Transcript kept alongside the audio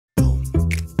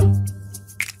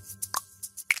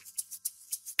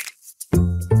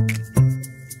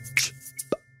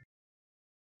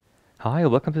Hi,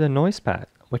 welcome to the noise path.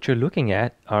 What you're looking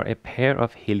at are a pair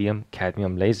of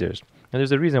helium-cadmium lasers. Now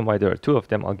there's a reason why there are two of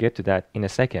them. I'll get to that in a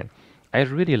second. I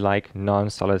really like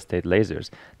non-solid state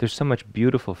lasers. There's so much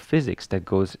beautiful physics that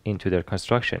goes into their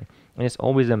construction. And it's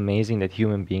always amazing that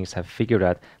human beings have figured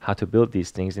out how to build these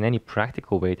things in any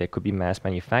practical way that could be mass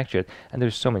manufactured. And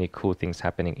there's so many cool things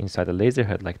happening inside a laser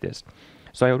head like this.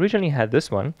 So I originally had this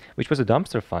one, which was a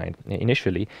dumpster find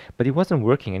initially, but it wasn't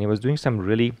working and it was doing some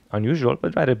really unusual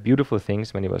but rather beautiful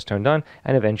things when it was turned on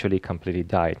and eventually completely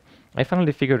died. I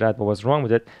finally figured out what was wrong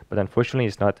with it, but unfortunately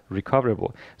it's not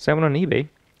recoverable. So I went on eBay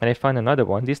and I found another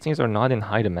one. These things are not in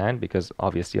high demand because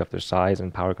obviously of their size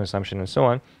and power consumption and so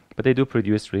on, but they do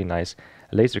produce really nice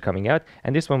laser coming out,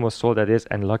 and this one was sold as is,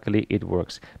 and luckily it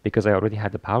works because I already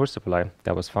had the power supply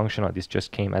that was functional. This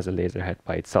just came as a laser head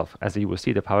by itself. As you will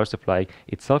see, the power supply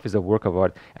itself is a work of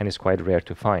art and is quite rare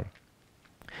to find.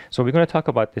 So we're going to talk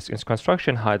about this its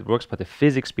construction, how it works, what the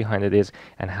physics behind it is,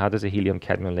 and how does a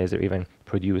helium-cadmium laser even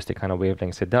produce the kind of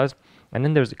wavelengths it does. And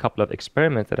then there's a couple of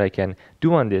experiments that I can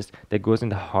do on this that goes in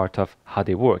the heart of how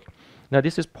they work. Now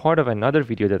this is part of another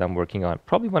video that I'm working on,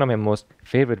 probably one of my most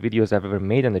favorite videos I've ever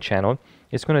made on the channel.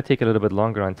 It's going to take a little bit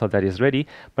longer until that is ready,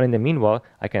 but in the meanwhile,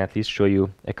 I can at least show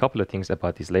you a couple of things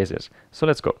about these lasers. So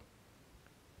let's go.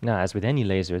 Now, as with any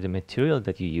laser, the material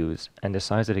that you use and the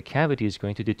size of the cavity is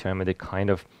going to determine the kind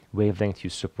of wavelength you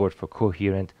support for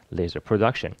coherent laser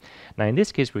production. Now, in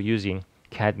this case, we're using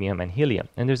cadmium and helium,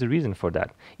 and there's a reason for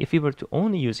that. If we were to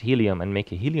only use helium and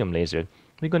make a helium laser,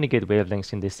 we're going to get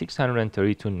wavelengths in the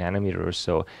 632 nanometer or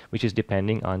so, which is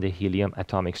depending on the helium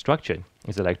atomic structure,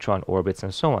 its electron orbits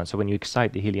and so on. So when you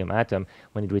excite the helium atom,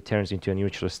 when it returns into a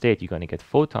neutral state, you're going to get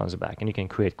photons back, and you can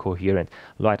create coherent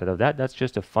light out of that. That's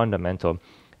just a fundamental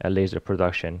laser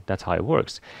production. That's how it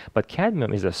works. But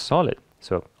cadmium is a solid,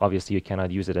 so obviously you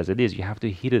cannot use it as it is. You have to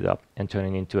heat it up and turn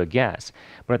it into a gas.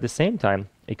 But at the same time,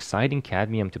 exciting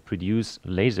cadmium to produce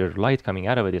laser light coming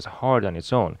out of it is hard on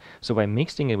its own. So by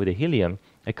mixing it with the helium,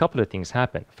 a couple of things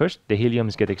happen. First, the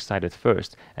heliums get excited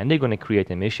first, and they're going to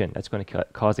create emission that's going to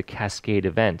cause a cascade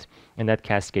event, and that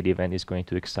cascade event is going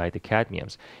to excite the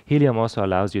cadmiums. Helium also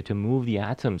allows you to move the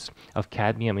atoms of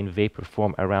cadmium in vapor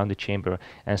form around the chamber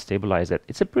and stabilize it.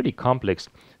 It's a pretty complex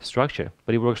structure,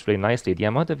 but it works really nicely. The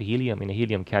amount of helium in a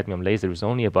helium-cadmium laser is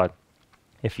only about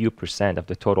a few percent of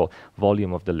the total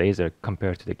volume of the laser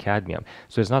compared to the cadmium.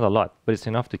 So it's not a lot, but it's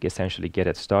enough to essentially get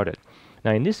it started.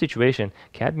 Now in this situation,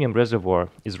 cadmium reservoir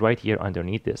is right here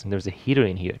underneath this, and there's a heater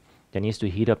in here that needs to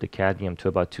heat up the cadmium to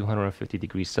about 250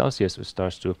 degrees Celsius, so it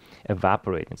starts to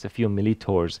evaporate. It's a few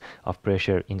millitorrs of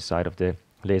pressure inside of the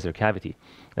laser cavity.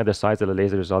 Now the size of the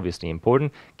laser is obviously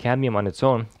important. Cadmium on its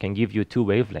own can give you two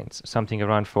wavelengths, something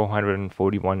around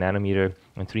 441 nanometer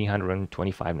and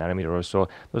 325 nanometer or so.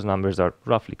 Those numbers are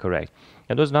roughly correct.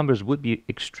 And those numbers would be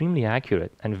extremely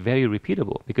accurate and very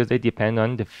repeatable because they depend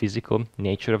on the physical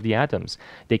nature of the atoms.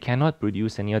 They cannot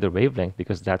produce any other wavelength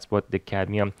because that's what the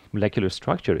cadmium molecular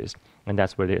structure is. And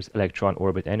that's where their electron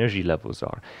orbit energy levels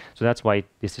are. So that's why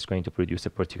this is going to produce a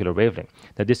particular wavelength.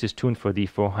 Now this is tuned for the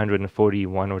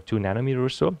 441 or 2 nanometer or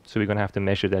so we're going to have to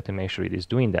measure that to make sure it is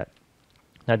doing that.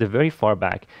 Now, at the very far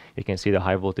back, you can see the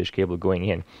high voltage cable going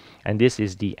in. And this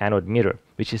is the anode mirror,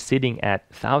 which is sitting at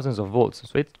thousands of volts.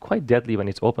 So it's quite deadly when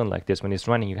it's open like this. When it's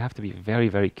running, you have to be very,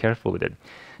 very careful with it.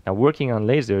 Now, working on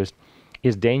lasers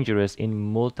is dangerous in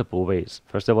multiple ways.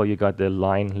 First of all, you got the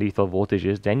line lethal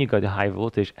voltages, then you got the high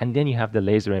voltage, and then you have the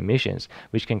laser emissions,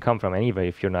 which can come from anywhere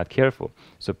if you're not careful.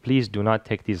 So please do not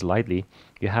take these lightly.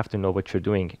 You have to know what you're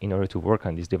doing in order to work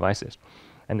on these devices.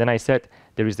 And then I said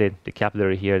there is the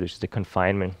capillary here, which is the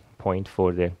confinement point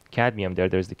for the cadmium.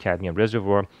 There's the cadmium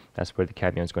reservoir. That's where the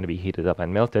cadmium is going to be heated up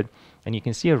and melted. And you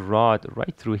can see a rod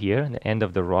right through here, and the end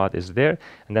of the rod is there,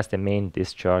 and that's the main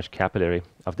discharge capillary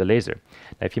of the laser.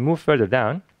 Now, if you move further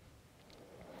down,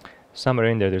 somewhere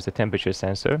in there's a temperature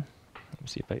sensor. Let me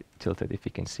see if I tilt it, if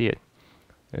you can see it.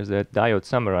 There's a diode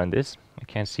somewhere on this. I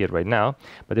can't see it right now,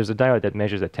 but there's a diode that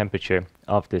measures the temperature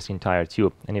of this entire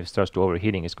tube, and if it starts to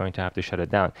overheating, it's going to have to shut it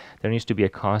down. There needs to be a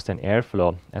constant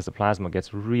airflow as the plasma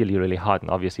gets really, really hot, and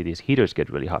obviously these heaters get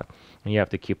really hot, and you have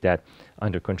to keep that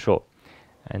under control.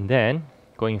 And then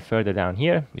going further down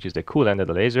here, which is the cool end of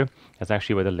the laser, that's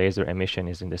actually where the laser emission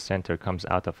is in the center, comes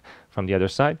out of from the other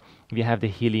side. We have the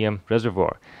helium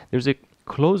reservoir. There's a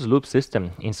closed loop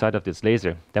system inside of this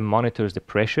laser that monitors the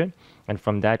pressure, and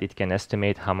from that it can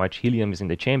estimate how much helium is in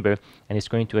the chamber, and it's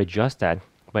going to adjust that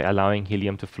by allowing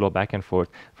helium to flow back and forth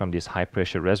from this high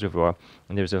pressure reservoir.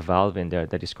 And there's a valve in there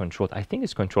that is controlled, I think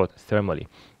it's controlled thermally.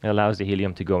 It allows the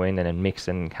helium to go in and then mix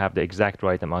and have the exact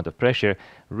right amount of pressure.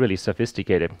 Really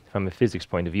sophisticated from a physics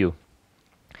point of view.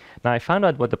 Now I found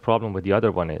out what the problem with the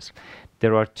other one is.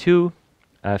 There are two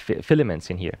filaments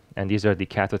in here, and these are the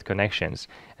cathode connections.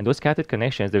 And those cathode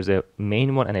connections, there's a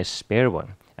main one and a spare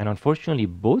one. And unfortunately,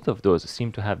 both of those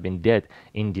seem to have been dead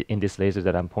in this laser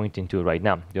that I'm pointing to right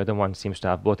now. The other one seems to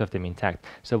have both of them intact.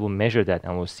 So we'll measure that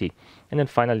and we'll see. And then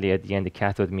finally, at the end, the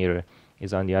cathode mirror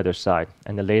is on the other side.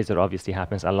 And the laser obviously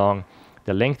happens along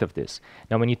the length of this.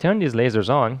 Now, when you turn these lasers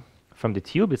on, from the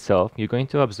tube itself, you're going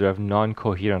to observe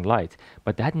non-coherent light.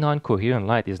 But that non-coherent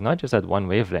light is not just at one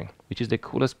wavelength, which is the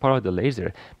coolest part of the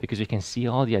laser, because you can see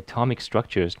all the atomic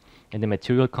structures and the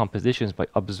material compositions by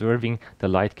observing the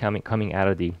light coming out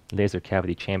of the laser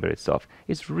cavity chamber itself.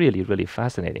 It's really, really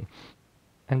fascinating.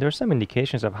 And there are some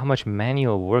indications of how much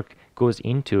manual work goes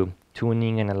into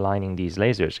tuning and aligning these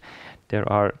lasers.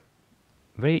 There are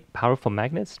very powerful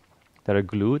magnets that are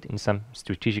glued in some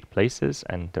strategic places,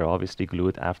 and they're obviously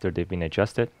glued after they've been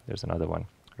adjusted. There's another one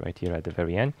right here at the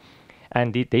very end.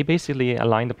 And they basically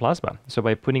align the plasma. So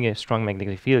by putting a strong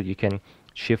magnetic field, you can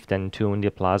shift and tune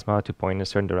the plasma to point in a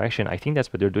certain direction. I think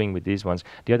that's what they're doing with these ones.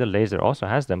 The other laser also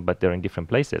has them, but they're in different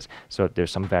places. So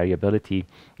there's some variability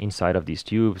inside of these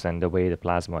tubes and the way the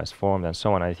plasma is formed and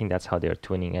so on. I think that's how they're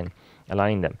tuning and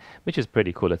aligning them, which is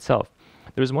pretty cool itself.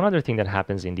 There's one other thing that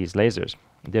happens in these lasers.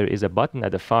 There is a button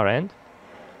at the far end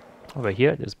over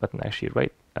here. There's a button actually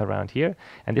right around here,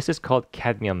 and this is called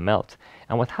cadmium melt.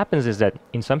 And what happens is that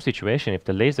in some situation, if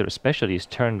the laser especially is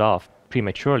turned off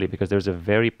prematurely, because there's a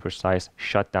very precise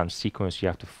shutdown sequence you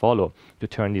have to follow to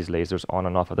turn these lasers on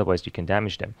and off, otherwise you can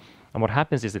damage them. And what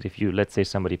happens is that if you, let's say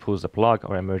somebody pulls the plug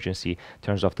or emergency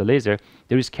turns off the laser,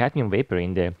 there is cadmium vapor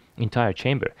in the entire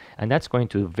chamber, and that's going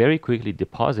to very quickly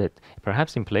deposit,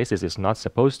 perhaps in places it's not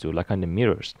supposed to, like on the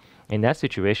mirrors. In that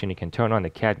situation, you can turn on the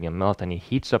cadmium melt, and it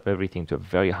heats up everything to a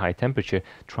very high temperature,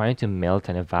 trying to melt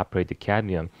and evaporate the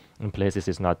cadmium in places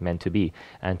it's not meant to be,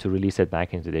 and to release it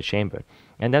back into the chamber.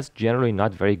 And that's generally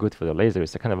not very good for the laser.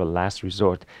 It's a kind of a last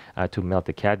resort to melt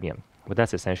the cadmium. But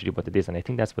that's essentially what it is, and I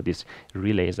think that's what this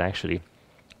relay is actually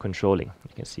controlling.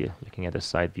 You can see, looking at the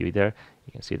side view there,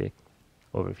 you can see the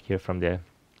over here from the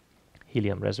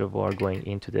helium reservoir going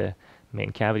into the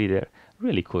main cavity there.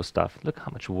 Really cool stuff. Look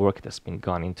how much work that's been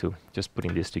gone into just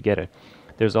putting this together.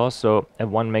 There's also a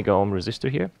 1 mega ohm resistor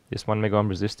here. This 1 mega ohm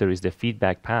resistor is the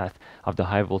feedback path of the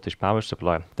high voltage power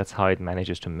supply. That's how it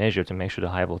manages to measure to make sure the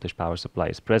high voltage power supply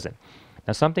is present.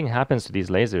 Now something happens to these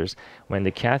lasers when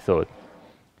the cathode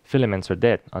filaments are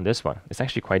dead on this one. It's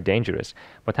actually quite dangerous.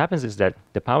 What happens is that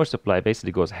the power supply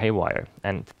basically goes haywire,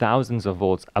 and thousands of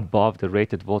volts above the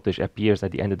rated voltage appears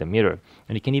at the end of the mirror.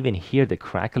 And you can even hear the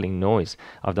crackling noise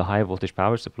of the high voltage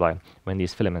power supply when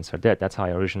these filaments are dead. That's how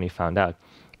I originally found out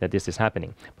that this is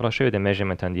happening. But I'll show you the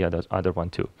measurement on the other one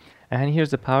too. And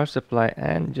here's the power supply,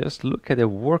 and just look at the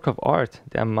work of art,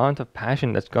 the amount of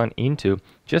passion that's gone into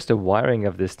just the wiring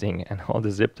of this thing and all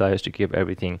the zip ties to keep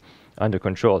everything under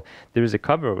control. There is a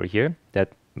cover over here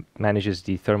that manages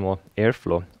the thermal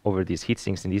airflow over these heat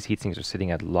sinks, and these heat sinks are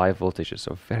sitting at live voltages,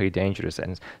 so very dangerous,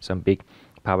 and some big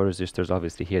power resistors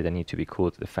obviously here that need to be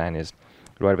cooled. The fan is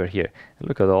right over here. And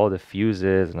look at all the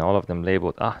fuses and all of them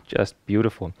labeled. Just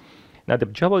beautiful. Now the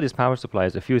job of this power supply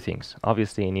is a few things.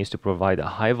 Obviously it needs to provide a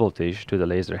high voltage to the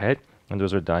laser head, and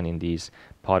those are done in these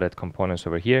potted components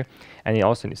over here. And it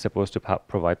also is supposed to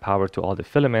provide power to all the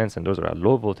filaments, and those are at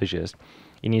low voltages.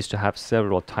 It needs to have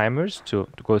several timers to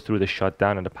go through the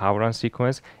shutdown and the power on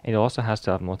sequence. And it also has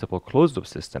to have multiple closed loop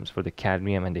systems for the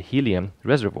cadmium and the helium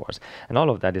reservoirs. And all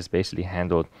of that is basically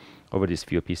handled over these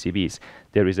few PCBs.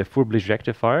 There is a full bridge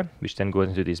rectifier, which then goes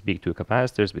into these big two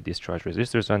capacitors with discharge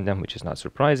resistors on them, which is not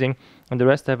surprising. And the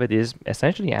rest of it is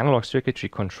essentially analog circuitry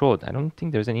controlled. I don't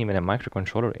think there's even a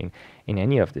microcontroller in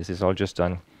any of this. It's all just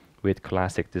done with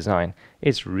classic design.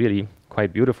 It's really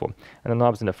quite beautiful. And the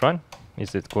knobs in the front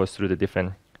is it goes through the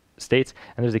different states.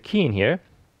 And there's a key in here,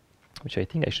 which I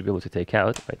think I should be able to take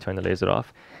out if I turn the laser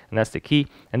off. And that's the key.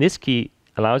 And this key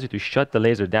allows you to shut the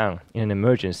laser down in an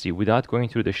emergency without going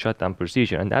through the shutdown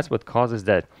procedure. And that's what causes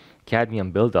that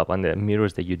cadmium buildup on the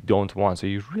mirrors that you don't want. So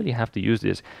you really have to use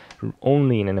this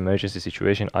only in an emergency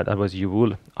situation. Otherwise, you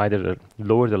will either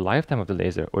lower the lifetime of the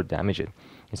laser or damage it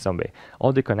in some way.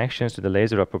 All the connections to the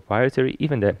laser are proprietary.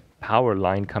 Even the power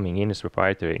line coming in is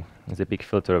proprietary. There's a big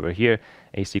filter over here.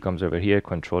 AC comes over here.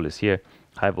 Control is here.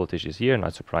 High voltage is here.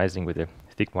 Not surprising with the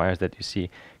thick wires that you see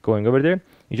going over there.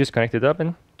 You just connect it up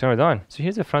and turn it on. So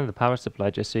here's the front of the power supply,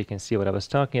 just so you can see what I was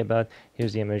talking about.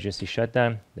 Here's the emergency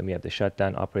shutdown. Then we have the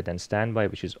shutdown, operate, and standby,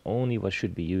 which is only what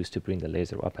should be used to bring the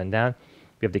laser up and down.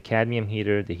 We have the cadmium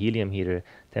heater, the helium heater,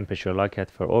 temperature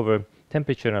lockout for over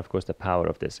temperature, and of course the power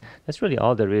of this. That's really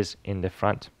all there is in the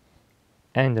front.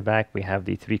 And in the back, we have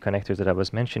the 3 connectors that I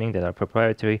was mentioning that are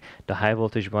proprietary. The high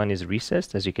voltage one is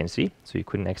recessed, as you can see, so you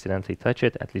couldn't accidentally touch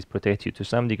it, at least protect you to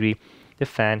some degree. The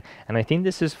fan, and I think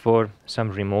this is for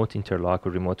some remote interlock or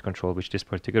remote control, which this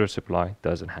particular supply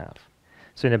doesn't have.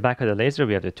 So in the back of the laser,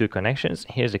 we have the 2 connections.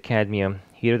 Here's the cadmium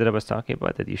heater that I was talking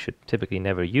about that you should typically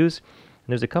never use. And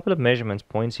there's a couple of measurements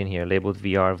points in here labeled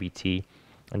VR, VT,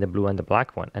 and the blue and the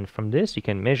black one. And from this, you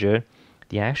can measure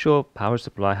the actual power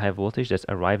supply high voltage that's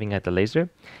arriving at the laser,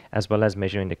 as well as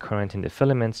measuring the current in the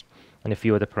filaments and a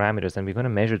few other parameters. And we're going to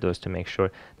measure those to make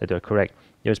sure that they're correct.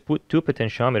 There's 2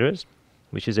 potentiometers,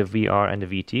 which is a VR and a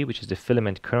VT, which is the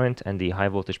filament current and the high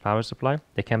voltage power supply.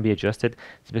 They can be adjusted.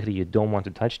 Typically, you don't want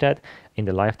to touch that in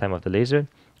the lifetime of the laser.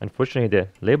 Unfortunately, the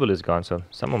label is gone, so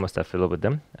someone must have fiddled with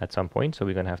them at some point. So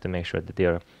we're going to have to make sure that they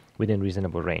are within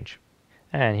reasonable range.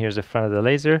 And here's the front of the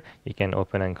laser. You can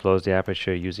open and close the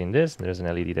aperture using this. There's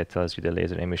an LED that tells you the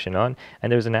laser emission on.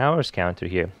 And there's an hours counter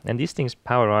here. And these things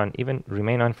power on, even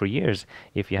remain on for years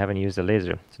if you haven't used the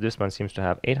laser. So this one seems to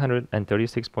have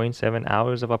 836.7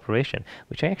 hours of operation,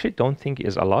 which I actually don't think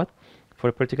is a lot for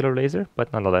a particular laser,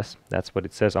 but nonetheless, that's what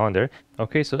it says on there.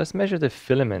 Okay, so let's measure the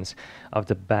filaments of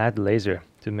the bad laser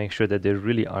to make sure that they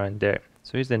really aren't there.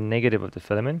 So here's the negative of the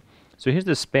filament. So here's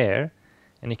the spare.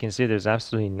 And you can see there's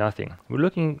absolutely nothing. We're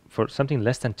looking for something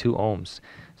less than 2 ohms. So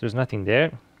there's nothing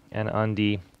there. And on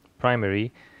the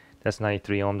primary, that's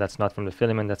 93 ohm. That's not from the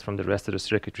filament. That's from the rest of the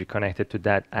circuitry connected to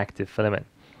that active filament.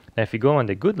 Now, if you go on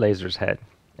the good laser's head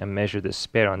and measure the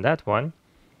spare on that one,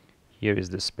 here is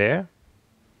the spare.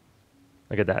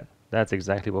 Look at that. That's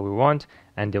exactly what we want.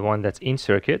 And the one that's in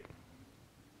circuit,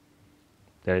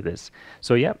 there it is.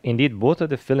 So yeah, indeed, both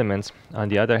of the filaments on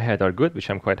the other head are good, which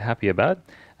I'm quite happy about.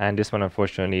 And this one,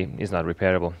 unfortunately, is not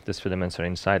repairable. These filaments are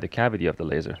inside the cavity of the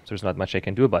laser, so there's not much I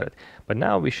can do about it. But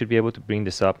now we should be able to bring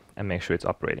this up and make sure it's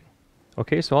operating.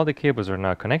 Okay, so all the cables are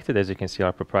now connected, as you can see,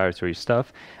 our proprietary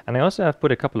stuff. And I also have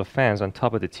put a couple of fans on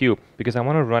top of the tube because I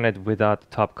want to run it without the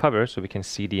top cover so we can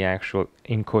see the actual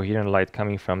incoherent light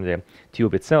coming from the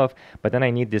tube itself. But then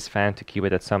I need this fan to keep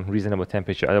it at some reasonable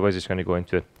temperature. Otherwise, it's going to go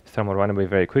into thermal runaway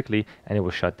very quickly and it will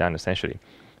shut down essentially.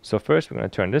 So first, we're going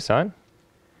to turn this on.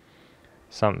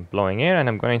 Some blowing air, and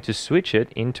I'm going to switch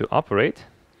it into operate.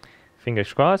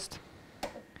 Fingers crossed.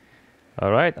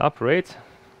 All right, operate.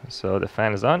 So the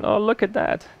fan is on. Oh, look at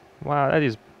that. Wow, that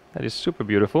is super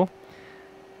beautiful.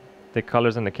 The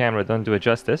colors on the camera don't do it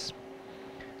justice.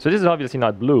 So this is obviously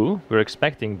not blue. We're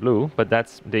expecting blue, but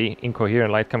that's the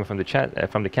incoherent light coming from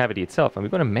the cavity itself. And we're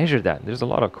going to measure that. There's a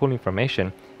lot of cool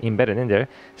information embedded in there.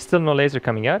 Still no laser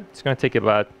coming out. It's going to take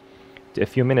about a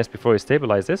few minutes before it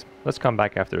stabilizes. Let's come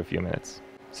back after a few minutes.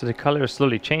 So the color is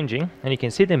slowly changing, and you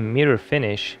can see the mirror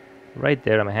finish right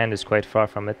there. My hand is quite far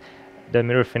from it. The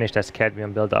mirror finish, that's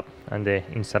cadmium buildup on the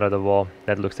inside of the wall.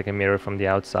 That looks like a mirror from the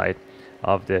outside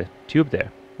of the tube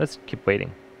there. Let's keep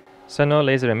waiting. So no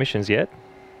laser emissions yet.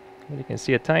 But you can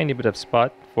see a tiny bit of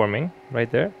spot forming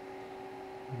right there.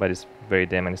 But it's very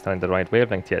dim and it's not in the right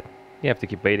wavelength yet. You have to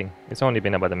keep waiting. It's only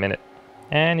been about a minute.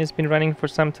 And it's been running for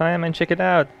some time, and check it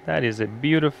out. That is a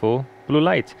beautiful blue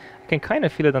light. I can kind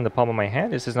of feel it on the palm of my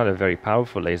hand. This is not a very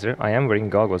powerful laser. I am wearing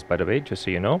goggles, by the way, just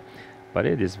so you know. But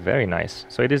it is very nice.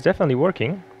 So it is definitely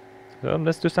working. So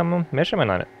let's do some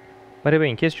measurement on it. By the way,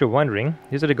 in case you're wondering,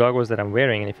 these are the goggles that I'm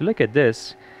wearing. And if you look at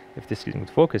this, if this is in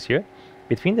focus here,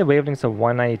 between the wavelengths of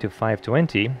 190 to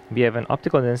 520, we have an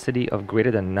optical density of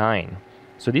greater than 9.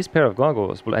 So these pair of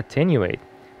goggles will attenuate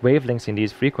wavelengths in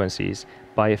these frequencies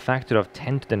by a factor of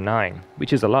 10 to the 9,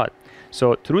 which is a lot.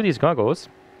 So through these goggles,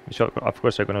 which of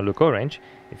course are going to look orange,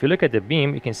 if you look at the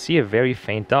beam, you can see a very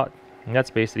faint dot. And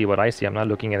that's basically what I see. I'm not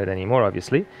looking at it anymore,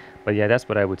 obviously. But yeah, that's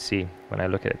what I would see when I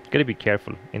look at it. Got to be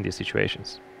careful in these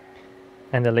situations.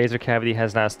 And the laser cavity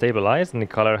has now stabilized, and the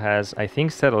color has, I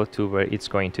think, settled to where it's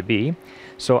going to be.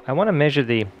 So I want to measure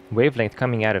the wavelength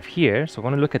coming out of here. So I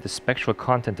want to look at the spectral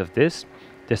content of this,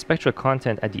 the spectral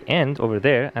content at the end over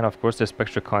there, and of course the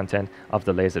spectral content of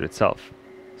the laser itself.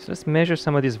 So let's measure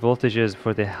some of these voltages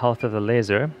for the health of the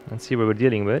laser and see what we're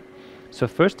dealing with. So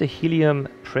first, the helium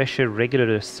pressure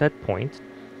regulator set point,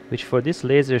 which for this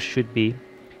laser should be,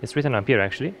 it's written up here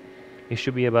actually, it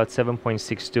should be about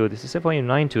 7.62. This is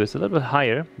 7.92. It's a little bit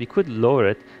higher. We could lower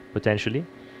it potentially.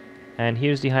 And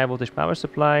here's the high voltage power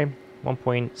supply,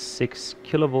 1.6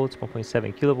 kilovolts,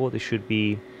 1.7 kilovolt. It should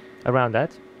be around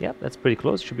that. Yeah, that's pretty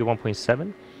close. It should be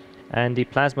 1.7. And the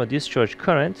plasma discharge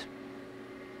current,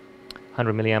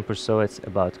 100 milliamp or so, it's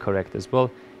about correct as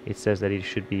well. It says that it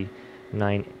should be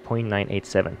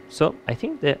 9.987. So I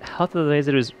think the health of the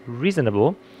laser is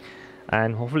reasonable,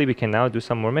 and hopefully we can now do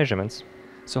some more measurements.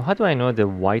 So how do I know the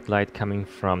white light coming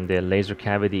from the laser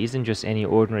cavity isn't just any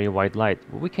ordinary white light?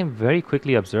 Well, we can very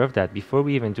quickly observe that before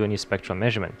we even do any spectral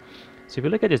measurement. So if you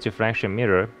look at this diffraction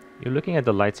mirror, you're looking at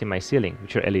the lights in my ceiling,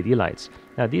 which are LED lights.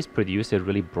 Now these produce a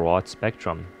really broad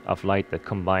spectrum of light that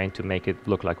combine to make it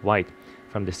look like white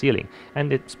from the ceiling.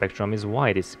 And the spectrum is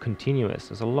wide, it's continuous.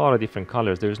 There's a lot of different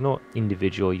colors. There's no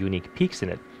individual unique peaks in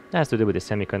it. That has to do with the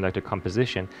semiconductor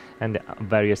composition and the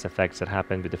various effects that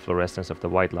happen with the fluorescence of the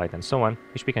white light and so on,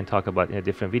 which we can talk about in a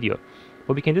different video.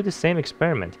 But we can do the same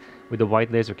experiment with the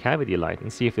white laser cavity light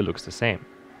and see if it looks the same.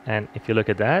 And if you look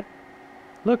at that,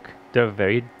 look, there are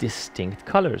very distinct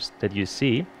colors that you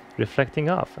see reflecting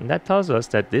off, and that tells us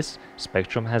that this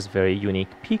spectrum has very unique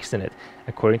peaks in it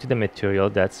according to the material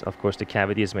that's of course the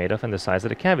cavity is made of and the size of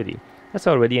the cavity. That's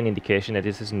already an indication that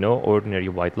this is no ordinary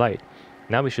white light.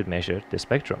 Now we should measure the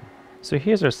spectrum. So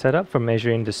here's our setup for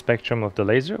measuring the spectrum of the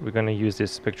laser. We're going to use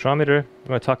this spectrometer. I'm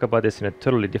going to talk about this in a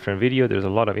totally different video. There's a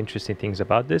lot of interesting things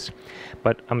about this,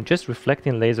 but I'm just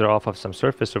reflecting laser off of some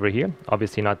surface over here,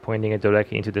 obviously not pointing it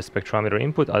directly into the spectrometer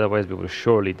input, otherwise we will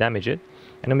surely damage it.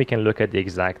 And then we can look at the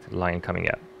exact line coming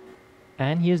out.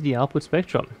 And here's the output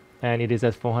spectrum, and it is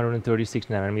at 436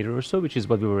 nanometer or so, which is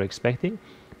what we were expecting.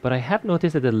 But I have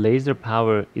noticed that the laser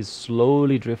power is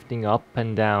slowly drifting up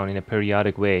and down in a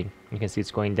periodic way. You can see it's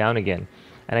going down again.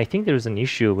 And I think there's an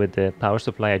issue with the power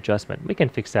supply adjustment. We can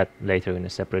fix that later in a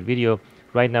separate video.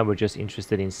 Right now we're just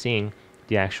interested in seeing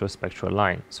the actual spectral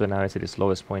line. So now it's at its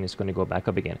lowest point, it's going to go back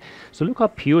up again. So look how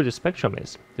pure the spectrum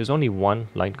is. There's only one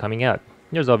light coming out.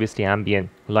 There's obviously ambient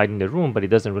light in the room, but it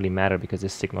doesn't really matter because the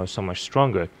signal is so much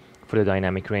stronger for the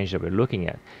dynamic range that we're looking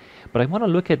at. But I want to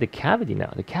look at the cavity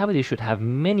now. The cavity should have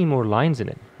many more lines in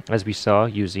it, as we saw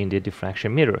using the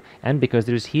diffraction mirror. And because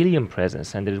there's helium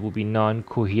presence and there will be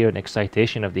non-coherent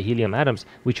excitation of the helium atoms,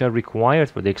 which are required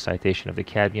for the excitation of the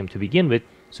cadmium to begin with,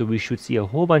 so we should see a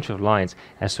whole bunch of lines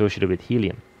associated with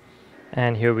helium.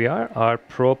 And here we are, our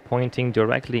probe pointing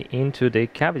directly into the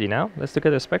cavity now. Let's look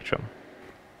at the spectrum.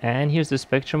 And here's the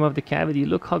spectrum of the cavity.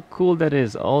 Look how cool that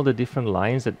is, all the different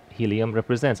lines that helium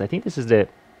represents. I think this is the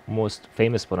most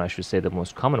famous one, I should say, the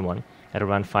most common one, at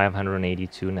around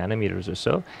 582 nanometers or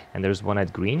so. And there's one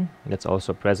at green that's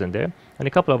also present there, and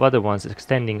a couple of other ones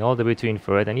extending all the way to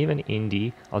infrared and even in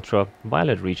the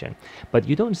ultraviolet region. But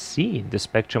you don't see the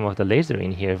spectrum of the laser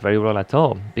in here very well at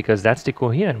all, because that's the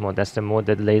coherent mode. That's the mode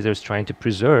that the laser is trying to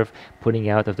preserve, putting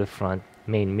out of the front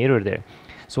main mirror there.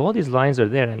 So all these lines are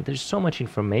there, and there's so much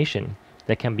information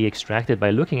that can be extracted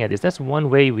by looking at this. That's one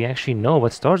way we actually know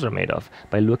what stars are made of,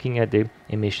 by looking at the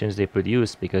emissions they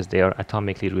produce, because they are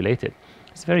atomically related.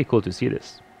 It's very cool to see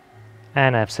this.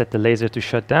 And I've set the laser to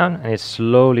shut down, and it's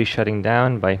slowly shutting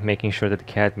down by making sure that the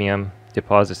cadmium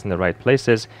deposits in the right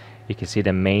places. You can see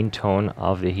the main tone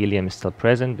of the helium is still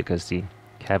present because the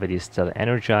cavity is still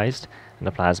energized and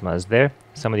the plasma is there.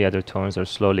 Some of the other tones are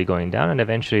slowly going down, and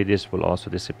eventually this will also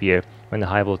disappear when the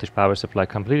high voltage power supply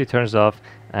completely turns off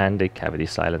and the cavity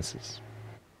silences.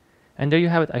 And there you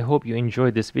have it. I hope you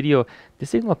enjoyed this video. The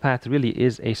Signal Path really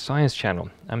is a science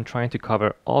channel. I'm trying to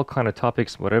cover all kind of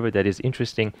topics, whatever that is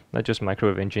interesting, not just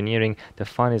microwave engineering. The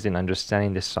fun is in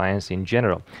understanding the science in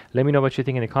general. Let me know what you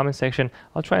think in the comment section.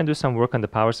 I'll try and do some work on the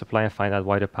power supply and find out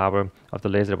why the power of the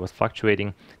laser was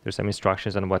fluctuating. There's some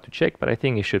instructions on what to check, but I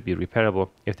think it should be repairable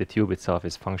if the tube itself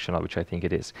is functional, which I think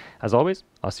it is. As always,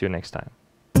 I'll see you next time.